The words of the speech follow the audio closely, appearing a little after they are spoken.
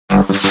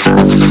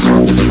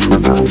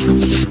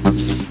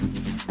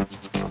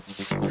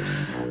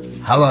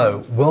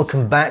Hello,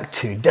 welcome back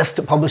to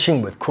Desktop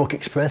Publishing with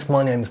QuarkXPress.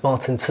 My name is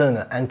Martin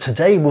Turner, and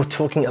today we're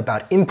talking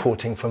about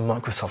importing from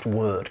Microsoft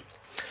Word.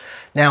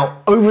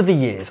 Now, over the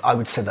years, I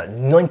would say that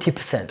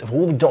 90% of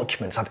all the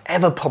documents I've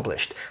ever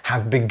published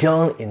have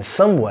begun in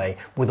some way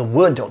with a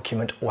Word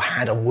document or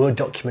had a Word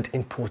document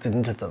imported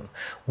into them.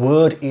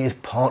 Word is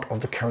part of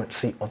the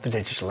currency of the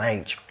digital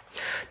age.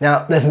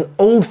 Now, there's an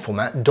old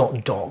format,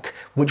 .doc,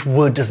 which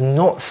Word does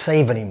not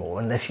save anymore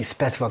unless you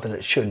specify that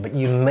it should, but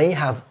you may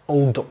have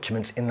old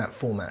documents in that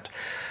format.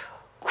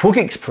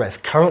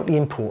 QuarkXPress currently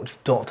imports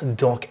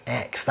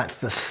 .docx, that's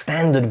the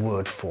standard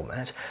Word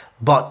format,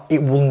 but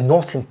it will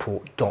not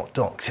import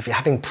 .doc. So if you're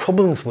having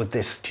problems with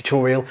this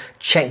tutorial,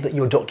 check that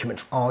your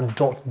documents are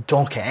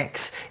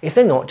 .docx. If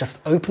they're not, just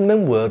open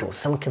them in Word or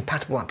some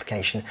compatible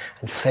application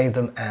and save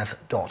them as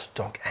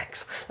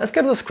 .docx. Let's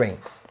go to the screen.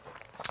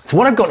 So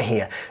what I've got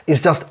here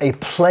is just a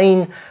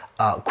plain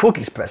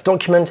QuarkXPress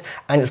document,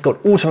 and it's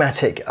got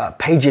automatic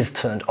pages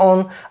turned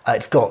on.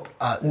 It's got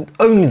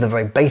only the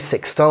very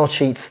basic style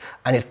sheets,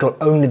 and it's got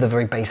only the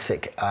very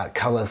basic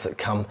colors that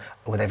come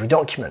with every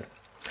document.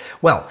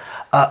 Well,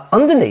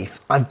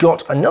 underneath I've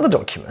got another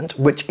document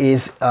which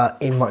is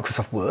in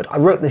Microsoft Word. I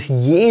wrote this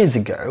years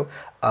ago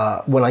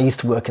when I used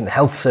to work in the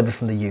health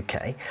service in the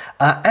UK,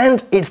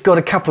 and it's got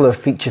a couple of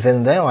features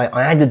in there.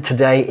 I added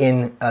today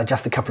in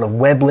just a couple of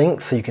web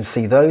links so you can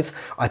see those.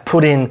 I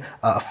put in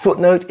a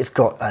footnote. It's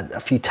got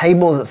a few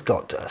tables. It's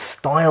got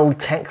styled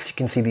text. You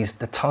can see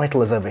the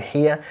title is over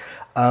here.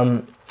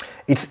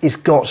 It's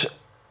got,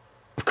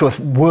 of course,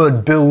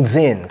 Word builds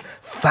in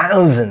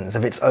thousands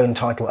of its own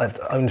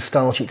own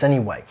style sheets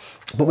anyway,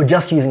 but we're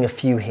just using a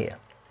few here.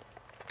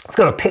 It's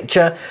got a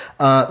picture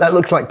that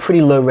looks like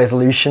pretty low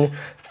resolution.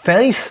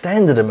 Fairly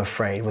standard, I'm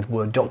afraid, with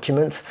Word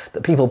documents,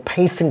 that people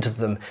paste into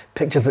them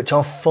pictures which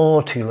are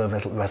far too low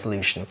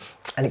resolution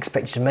and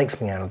expect you to make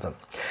something out of them.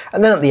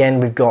 And then at the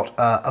end we've got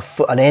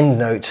an end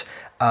note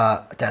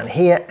down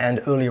here,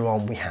 and earlier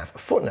on we have a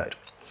footnote.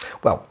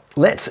 Well,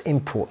 let's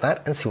import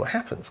that and see what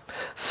happens.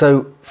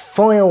 So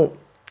File,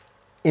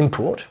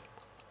 Import,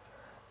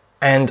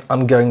 and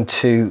I'm going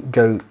to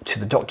go to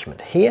the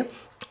document here,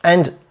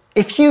 and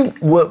if you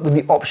work with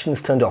the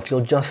options turned off, you'll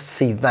just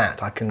see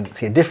that. I can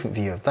see a different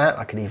view of that.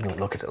 I can even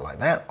look at it like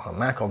that on a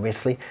Mac,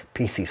 obviously.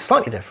 PC is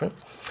slightly different.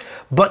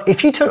 But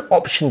if you turn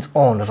options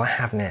on, as I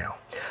have now,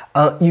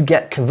 you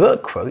get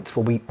convert quotes.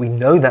 Well, we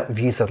know that, we've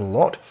used that a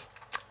lot.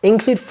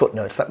 Include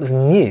footnotes, that was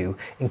new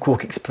in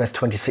QuarkXPress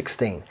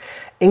 2016.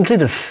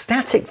 Include as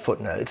static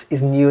footnotes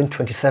is new in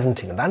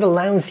 2017, and that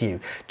allows you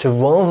to,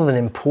 rather than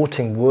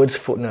importing Word's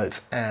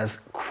footnotes as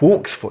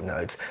Quark's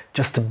footnotes,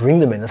 just to bring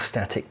them in as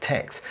static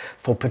text.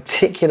 For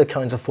particular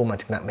kinds of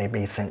formatting, that may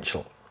be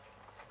essential.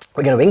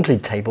 We're going to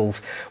include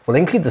tables, we'll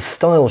include the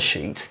style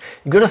sheets.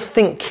 You've got to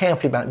think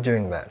carefully about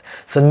doing that.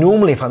 So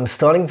normally if I'm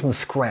starting from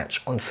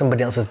scratch on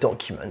somebody else's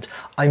document,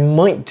 I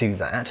might do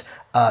that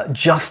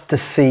just to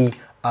see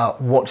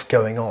what's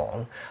going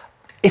on.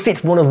 If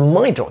it's one of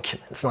my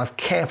documents and I've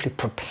carefully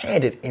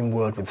prepared it in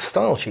Word with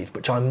style sheets,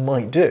 which I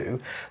might do,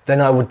 then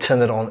I would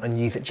turn it on and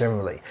use it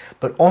generally.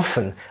 But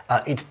often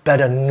it's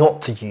better not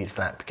to use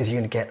that because you're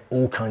going to get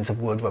all kinds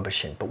of Word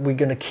rubbish in. But we're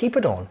going to keep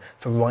it on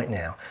for right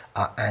now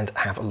and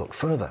have a look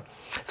further.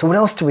 So what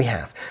else do we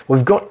have? Well,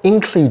 we've got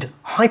include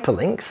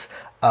hyperlinks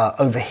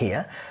over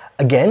here.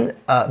 Again,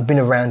 been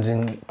around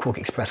in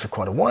QuarkXPress for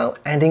quite a while,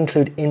 and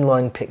include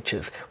inline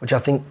pictures, which I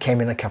think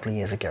came in a couple of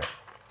years ago.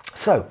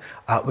 So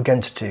we're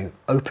going to do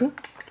open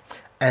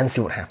and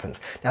see what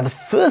happens. Now the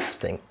first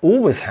thing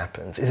always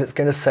happens is it's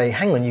going to say,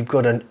 hang on, you've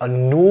got a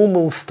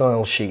normal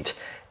style sheet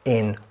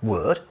in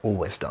Word,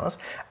 always does,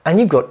 and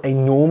you've got a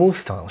normal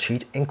style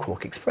sheet in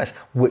QuarkXPress.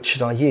 Which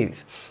should I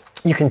use?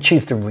 You can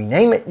choose to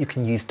rename it, you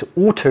can use to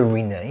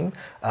auto-rename,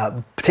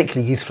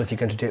 particularly useful if you're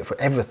going to do it for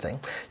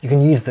everything. You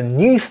can use the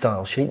new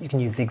style sheet, you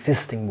can use the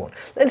existing one.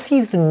 Let's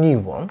use the new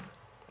one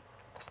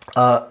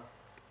for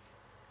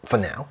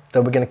now,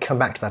 though we're going to come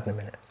back to that in a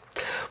minute.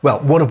 Well,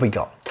 what have we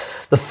got?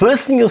 The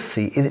first thing you'll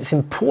see is it's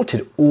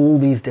imported all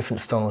these different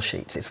style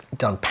sheets. It's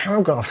done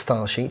paragraph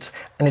style sheets,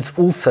 and it's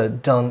also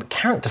done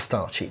character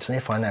style sheets. And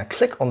if I now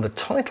click on the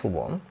title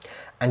one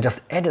and just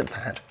edit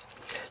that,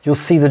 you'll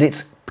see that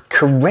it's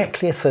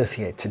correctly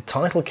associated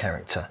title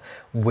character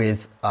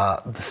with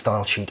the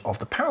style sheet of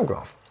the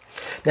paragraph.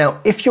 Now,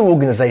 if your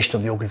organization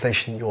or the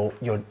organization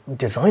you're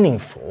designing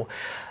for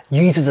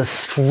uses a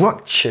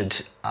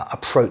structured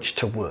approach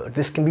to Word,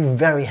 this can be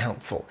very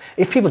helpful.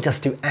 If people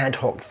just do ad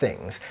hoc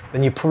things,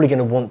 then you're probably going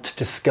to want to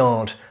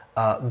discard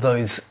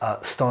those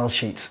style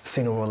sheets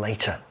sooner or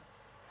later.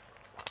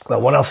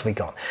 Well, what else have we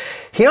got?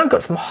 Here I've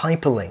got some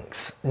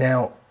hyperlinks.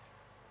 Now,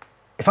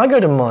 if I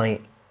go to my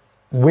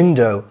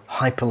window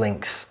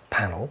hyperlinks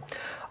panel,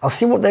 I'll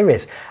see what there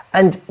is.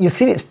 And you'll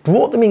see that it's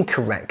brought them in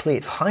correctly,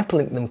 it's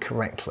hyperlinked them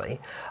correctly.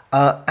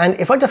 And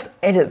if I just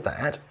edit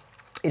that,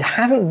 it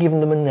hasn't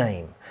given them a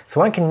name. So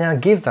I can now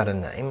give that a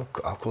name.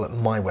 I'll call it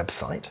my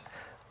website.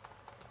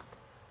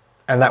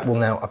 And that will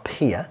now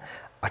appear.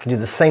 I can do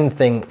the same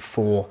thing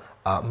for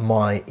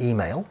my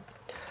email.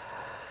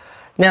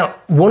 Now,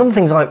 one of the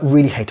things I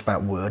really hate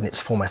about Word and its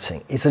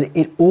formatting is that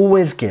it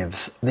always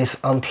gives this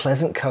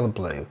unpleasant color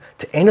blue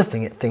to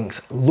anything it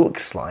thinks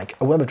looks like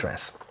a web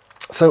address.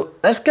 So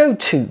let's go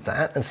to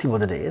that and see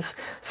what it is.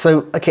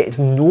 So, okay, it's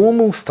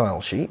normal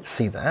style sheet,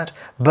 see that,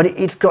 but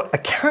it's got a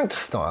character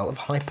style of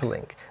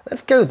hyperlink.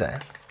 Let's go there,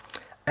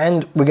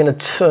 and we're going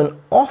to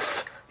turn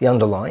off the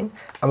underline,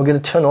 and we're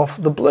going to turn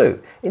off the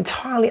blue.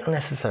 Entirely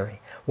unnecessary.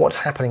 What's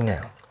happening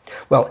now?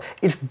 Well,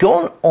 it's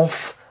gone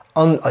off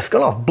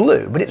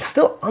blue, but it's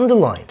still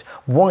underlined.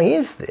 Why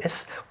is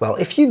this? Well,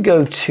 if you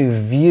go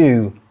to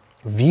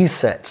View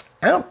Sets,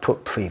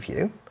 Output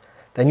Preview,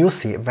 then you'll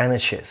see it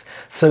vanishes.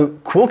 So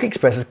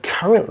QuarkXPress is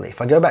currently, if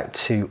I go back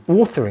to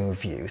authoring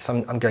view,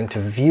 so I'm going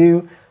to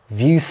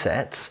View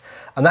Sets,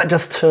 and that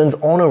just turns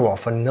on or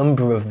off a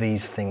number of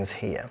these things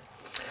here.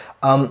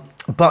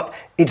 But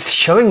it's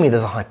showing me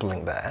there's a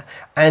hyperlink there,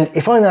 and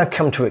if I now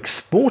come to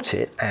export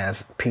it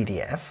as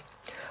PDF,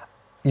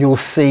 you'll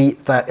see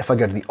that if I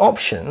go to the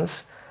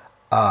options,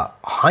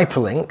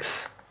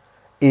 hyperlinks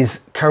is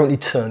currently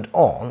turned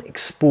on.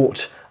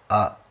 Export,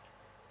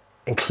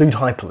 include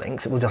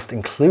hyperlinks. It will just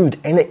include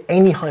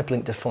any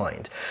hyperlink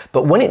defined.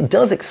 But when it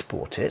does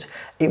export it,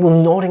 it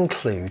will not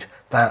include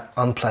that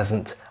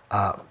unpleasant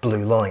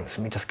blue line.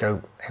 So let me just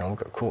go, hang on,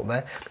 got caught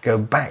there. Go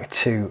back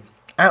to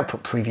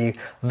output preview.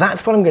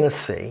 That's what I'm going to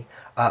see.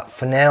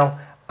 For now,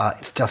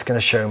 it's just going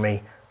to show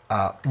me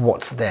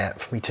what's there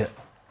for me to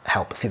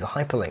help see the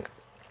hyperlink.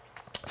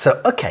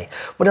 So, okay,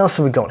 what else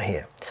have we got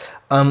here?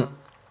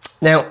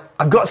 Now,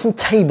 I've got some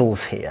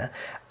tables here,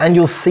 and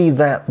you'll see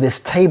that this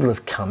table has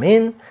come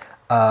in.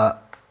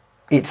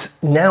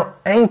 It's now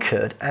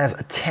anchored as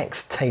a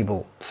text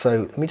table.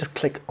 So let me just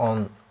click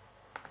on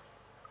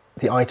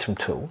the item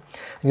tool,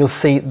 and you'll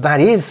see that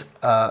is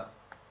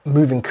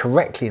moving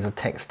correctly as a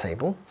text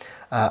table,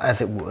 as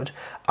it would.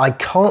 I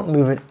can't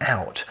move it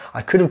out.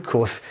 I could, of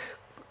course,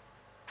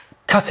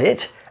 cut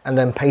it and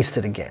then paste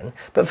it again.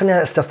 But for now,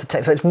 it's just a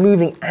text. So it's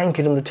moving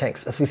anchored in the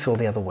text, as we saw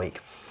the other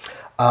week.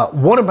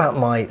 What about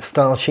my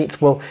style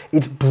sheets? Well,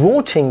 it's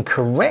brought in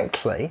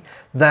correctly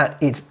that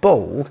it's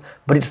bold,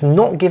 but it's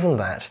not given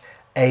that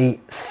a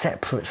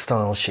separate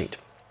style sheet.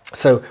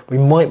 So we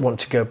might want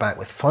to go back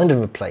with find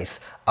and replace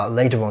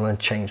later on and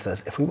change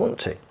those if we want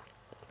to.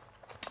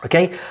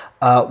 Okay,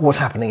 what's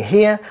happening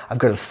here? I've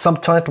got a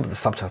subtitle with a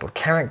subtitle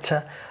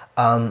character.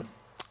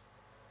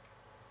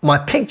 My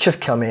pictures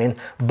come in,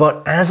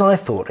 but as I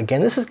thought,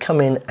 again, this has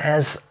come in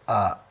as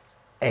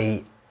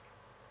a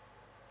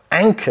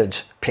anchored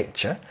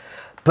picture,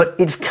 but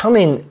it's come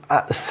in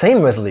at the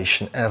same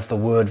resolution as the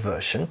Word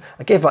version.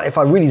 Okay, if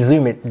I really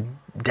zoom it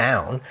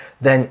down,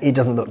 then it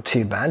doesn't look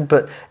too bad,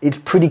 but it's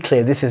pretty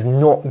clear this is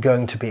not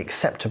going to be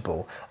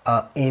acceptable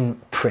in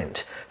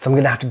print. So I'm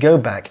going to have to go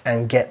back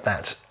and get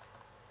that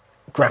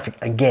graphic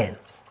again.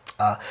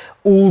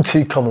 All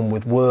too common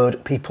with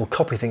Word, people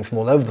copy things from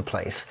all over the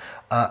place,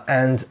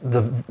 and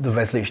the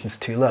resolution is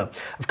too low.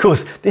 Of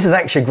course, this is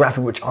actually a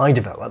graphic which I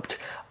developed,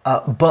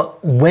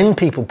 but when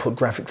people put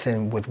graphics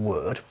in with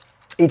Word,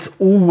 it's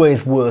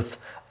always worth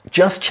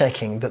just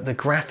checking that the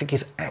graphic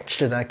is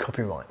actually their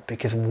copyright,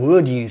 because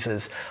Word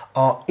users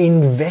are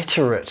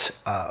inveterate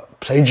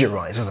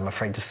plagiarizers, I'm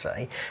afraid to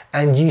say,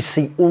 and you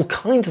see all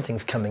kinds of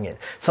things coming in.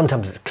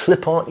 Sometimes it's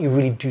clip art. You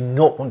really do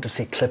not want to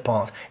see clip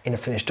art in a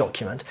finished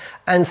document,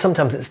 and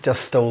sometimes it's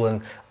just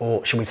stolen,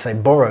 or should we say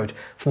borrowed,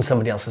 from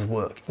somebody else's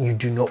work. You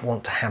do not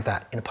want to have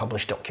that in a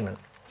published document.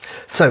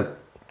 So,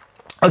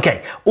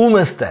 okay,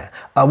 almost there.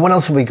 What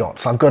else have we got?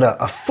 So I've got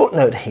a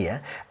footnote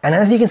here, and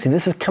as you can see,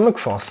 this has come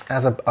across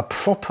as a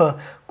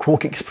proper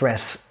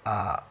QuarkXPress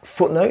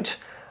footnote.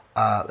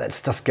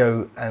 Let's just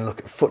go and look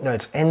at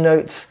footnotes,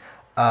 endnotes.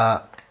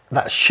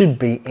 That should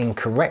be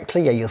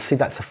incorrectly. Yeah, you'll see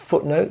that's a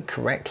footnote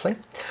correctly.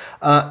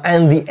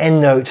 And the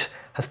endnote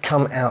has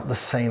come out the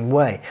same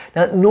way.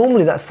 Now,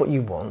 normally that's what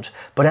you want,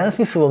 but as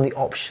we saw in the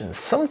options,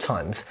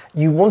 sometimes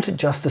you want it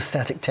just as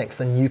static text,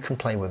 then you can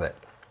play with it.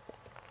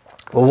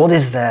 Well, what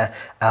is there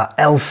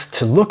else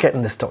to look at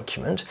in this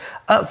document?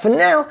 For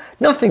now,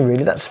 nothing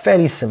really. That's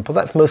fairly simple.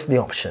 That's most of the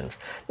options.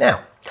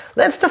 Now,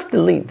 let's just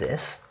delete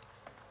this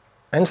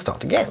and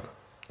start again.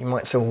 You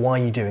might say, well,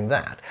 why are you doing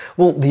that?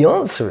 Well, the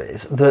answer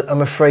is that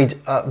I'm afraid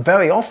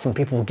very often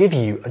people will give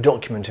you a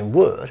document in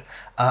Word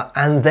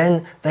and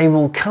then they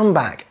will come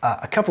back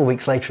a couple of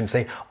weeks later and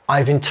say,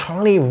 I've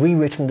entirely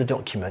rewritten the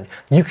document.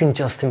 You can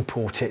just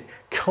import it,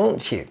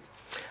 can't you?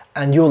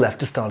 And you're left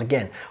to start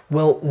again.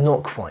 Well,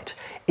 not quite.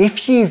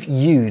 If you've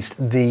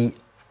used the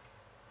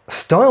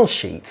style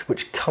sheets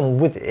which come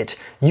with it,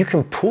 you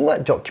can pull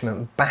that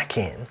document back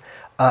in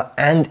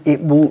and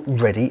it will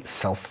ready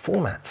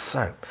self-format.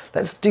 So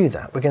let's do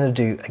that. We're going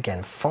to do,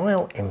 again,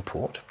 File,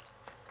 Import.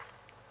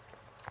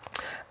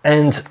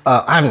 And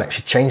I haven't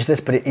actually changed this,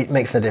 but it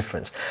makes no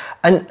difference.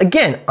 And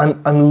again,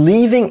 I'm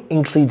leaving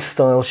Include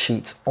Style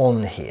Sheets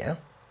on here.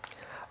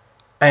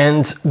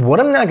 And what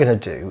I'm now going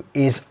to do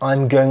is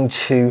I'm going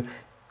to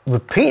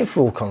repeat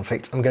for all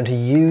conflicts. I'm going to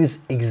use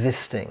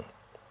existing.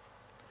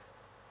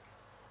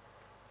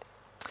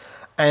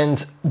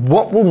 And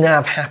what will now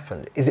have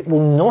happened is it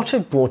will not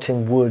have brought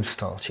in Word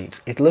style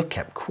sheets, it'll have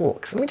kept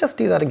Quark. So let me just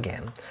do that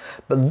again.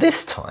 But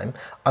this time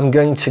I'm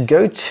going to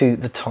go to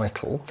the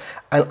title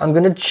and I'm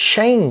going to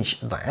change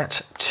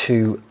that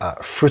to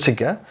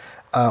Frutiger,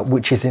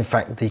 which is in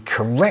fact the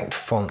correct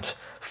font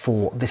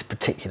for this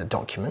particular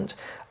document.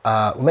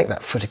 We'll make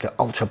that Frutiger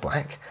Ultra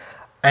Black.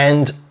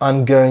 And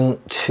I'm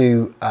going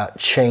to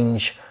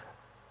change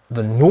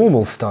the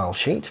normal style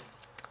sheet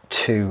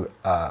to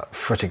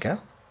Frutiger.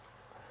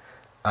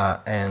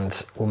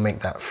 And we'll make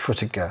that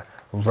Frutiger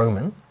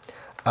Roman.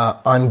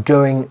 I'm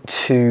going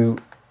to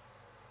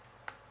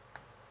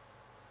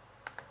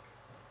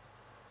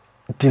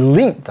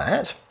delete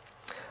that,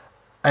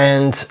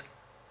 and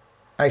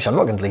actually I'm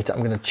not going to delete it,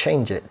 I'm going to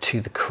change it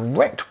to the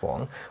correct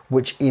one,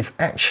 which is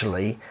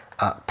actually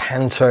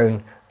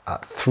Pantone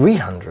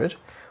 300,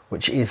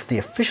 which is the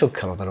official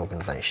colour of that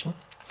organisation.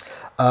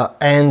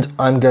 And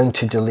I'm going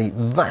to delete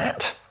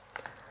that,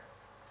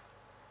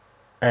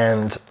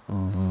 and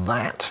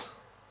that,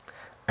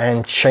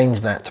 and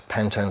change that to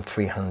Pantone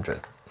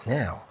 300.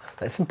 Now,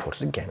 let's import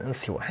it again and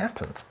see what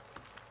happens.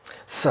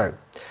 So,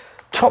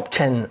 top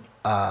 10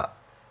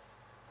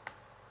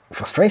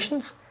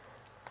 frustrations,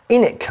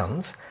 in it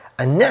comes,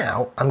 and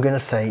now I'm going to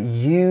say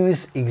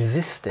use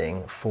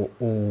existing for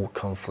all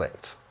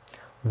conflicts.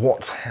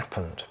 What's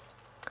happened?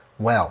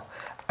 Well,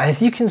 as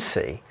you can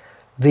see,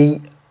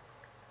 probably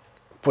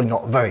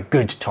not a very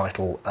good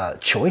title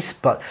choice,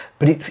 but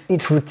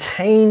it's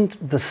retained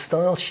the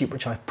style sheet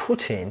which I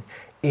put in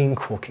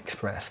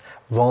QuarkXPress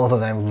rather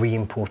than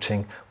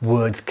re-importing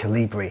Word's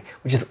Calibri,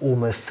 which is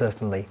almost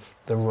certainly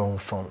the wrong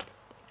font.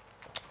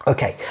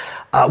 Okay,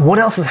 what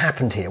else has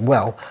happened here?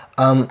 Well,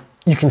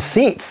 you can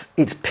see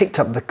it's picked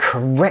up the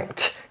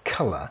correct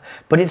colour,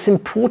 but it's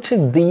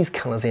imported these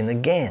colours in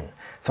again.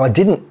 So I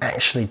didn't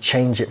actually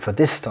change it for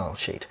this style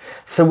sheet.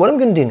 So what I'm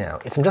going to do now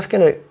is I'm just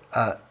going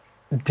to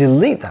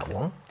delete that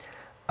one.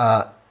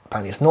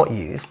 Apparently it's not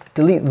used.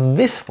 Delete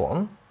this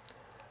one.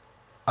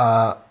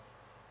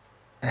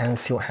 And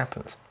see what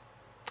happens.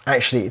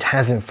 Actually, it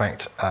has in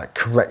fact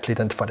correctly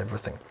identified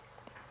everything.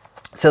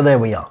 So there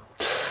we are.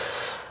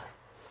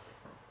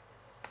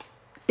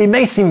 It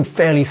may seem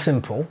fairly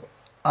simple,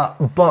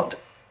 but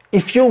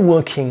if you're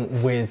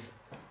working with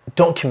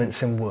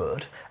documents in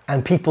Word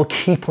and people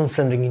keep on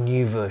sending you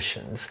new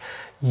versions,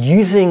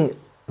 using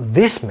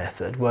this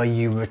method where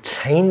you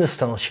retain the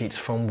style sheets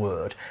from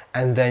Word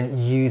and then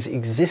use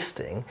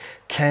existing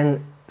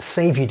can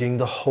save you doing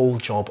the whole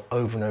job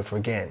over and over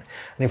again.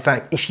 And in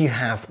fact, if you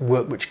have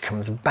work which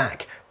comes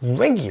back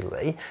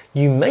regularly,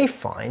 you may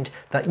find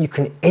that you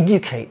can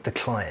educate the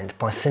client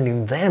by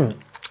sending them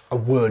a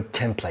Word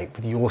template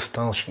with your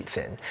style sheets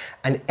in,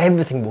 and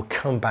everything will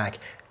come back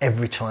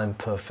every time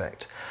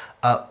perfect.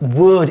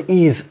 Word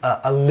is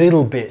a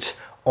little bit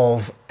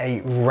of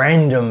a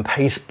random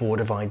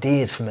pasteboard of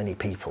ideas for many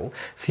people,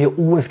 so you're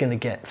always going to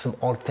get some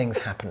odd things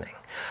happening.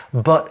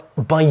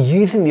 But by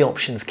using the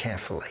options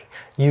carefully,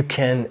 you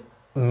can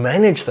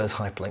manage those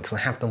hyperlinks and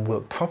have them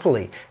work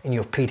properly in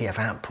your PDF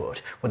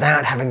output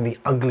without having the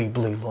ugly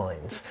blue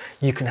lines.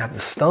 You can have the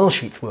style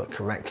sheets work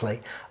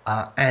correctly,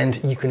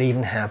 and you can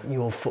even have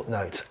your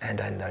footnotes and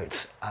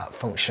endnotes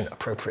function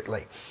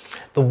appropriately.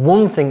 The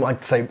one thing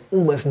I'd say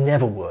almost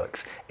never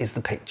works is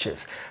the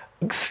pictures.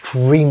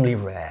 Extremely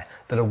rare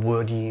that a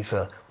Word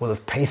user will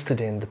have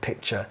pasted in the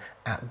picture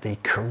at the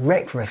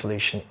correct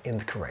resolution in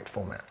the correct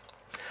format.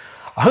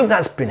 I hope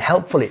that's been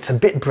helpful. It's a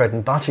bit bread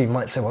and butter. You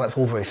might say, well, that's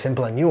all very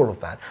simple. I knew all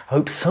of that. I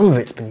hope some of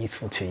it's been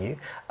useful to you.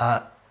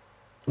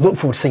 Look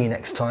forward to seeing you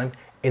next time.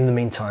 In the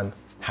meantime,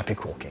 happy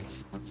quarking.